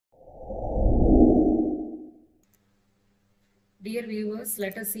Dear viewers,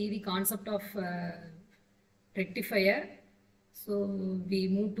 let us see the concept of rectifier. So we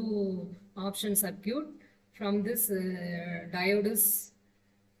move to option circuit. From this diode is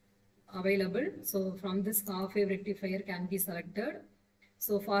available. So from this half wave rectifier can be selected.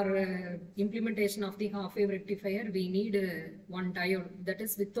 So for implementation of the half wave rectifier, we need one diode. That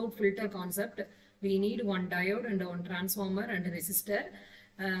is without filter concept. We need one diode and one transformer and a resistor.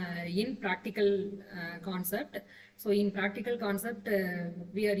 In practical concept. So in practical concept,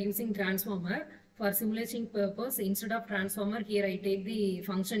 we are using transformer. For simulation purpose, instead of transformer, here I take the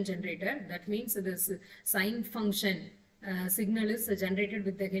function generator. That means this sine function signal is generated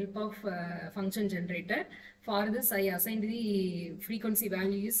with the help of function generator. For this, I assigned the frequency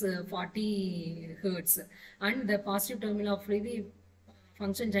value is 40 Hertz, and the positive terminal of the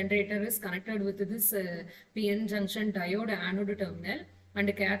function generator is connected with this PN junction diode anode terminal, and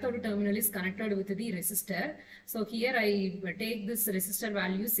the cathode terminal is connected with the resistor. So here I take this resistor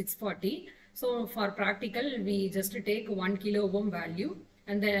value 640. So for practical, we just take 1 kilo ohm value,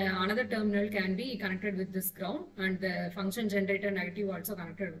 and then another terminal can be connected with this ground, and the function generator negative also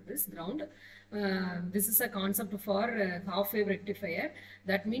connected with this ground. This is a concept for half wave rectifier.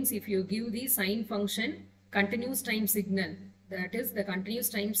 That means if you give the sine function continuous time signal, that is the continuous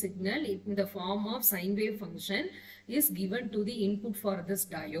time signal in the form of sine wave function is given to the input for this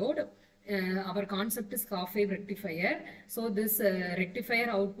diode. Our concept is half wave rectifier. So this rectifier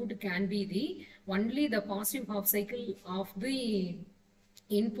output can be only the positive half cycle of the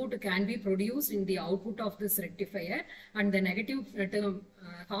input can be produced in the output of this rectifier, and the negative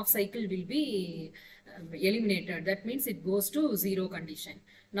half cycle will be eliminated. That means it goes to zero condition.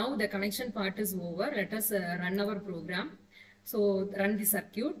 Now the connection part is over. Let us run our program. So run the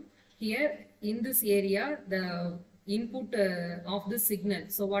circuit. Here in this area, the input of the signal.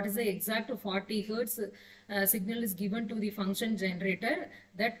 So what is the exact 40 Hertz signal is given to the function generator.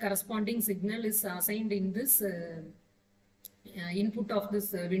 That corresponding signal is assigned in this input of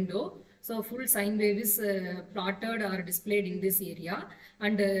this window. So full sine wave is plotted or displayed in this area,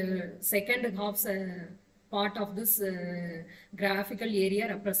 and second half part of this graphical area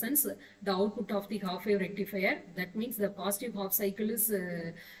represents the output of the half wave rectifier. That means the positive half cycle is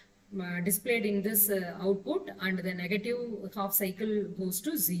displayed in this output, and the negative half cycle goes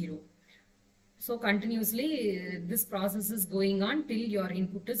to zero. So continuously this process is going on till your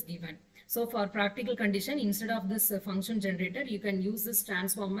input is given. So for practical condition, instead of this function generator, you can use this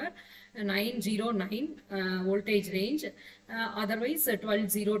transformer 909 voltage range, otherwise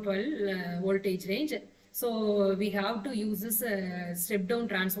 12012 voltage range. So we have to use this step down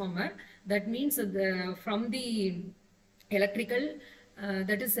transformer. That means from the electrical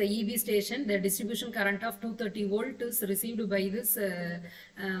that is a EV station, the distribution current of 230 volt is received by this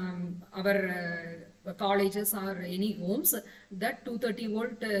our colleges or any homes. That 230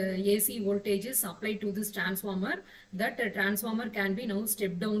 volt AC voltage is applied to this transformer. That transformer can be now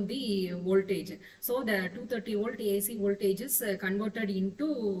step down the voltage. So the 230 volt AC voltage is converted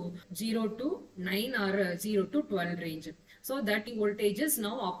into 0 to 9 or 0 to 12 range. So that voltage is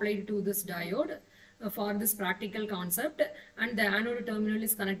now applied to this diode for this practical concept, and the anode terminal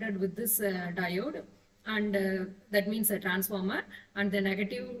is connected with this diode, and that means a transformer, and the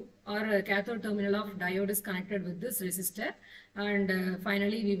negative or cathode terminal of diode is connected with this resistor, and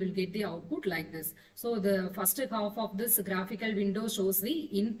finally we will get the output like this. So the first half of this graphical window shows the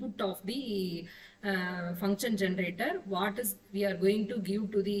input of the function generator, what is we are going to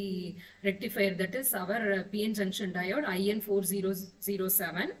give to the rectifier, that is our PN junction diode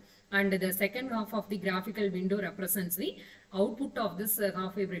IN4007. And the second half of the graphical window represents the output of this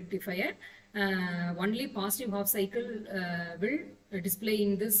half wave rectifier. Only positive half cycle will display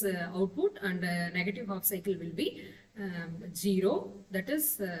in this output, and negative half cycle will be 0. That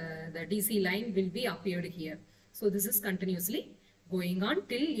is the DC line will be appeared here. So this is continuously going on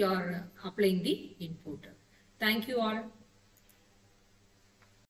till you are applying the input. Thank you all.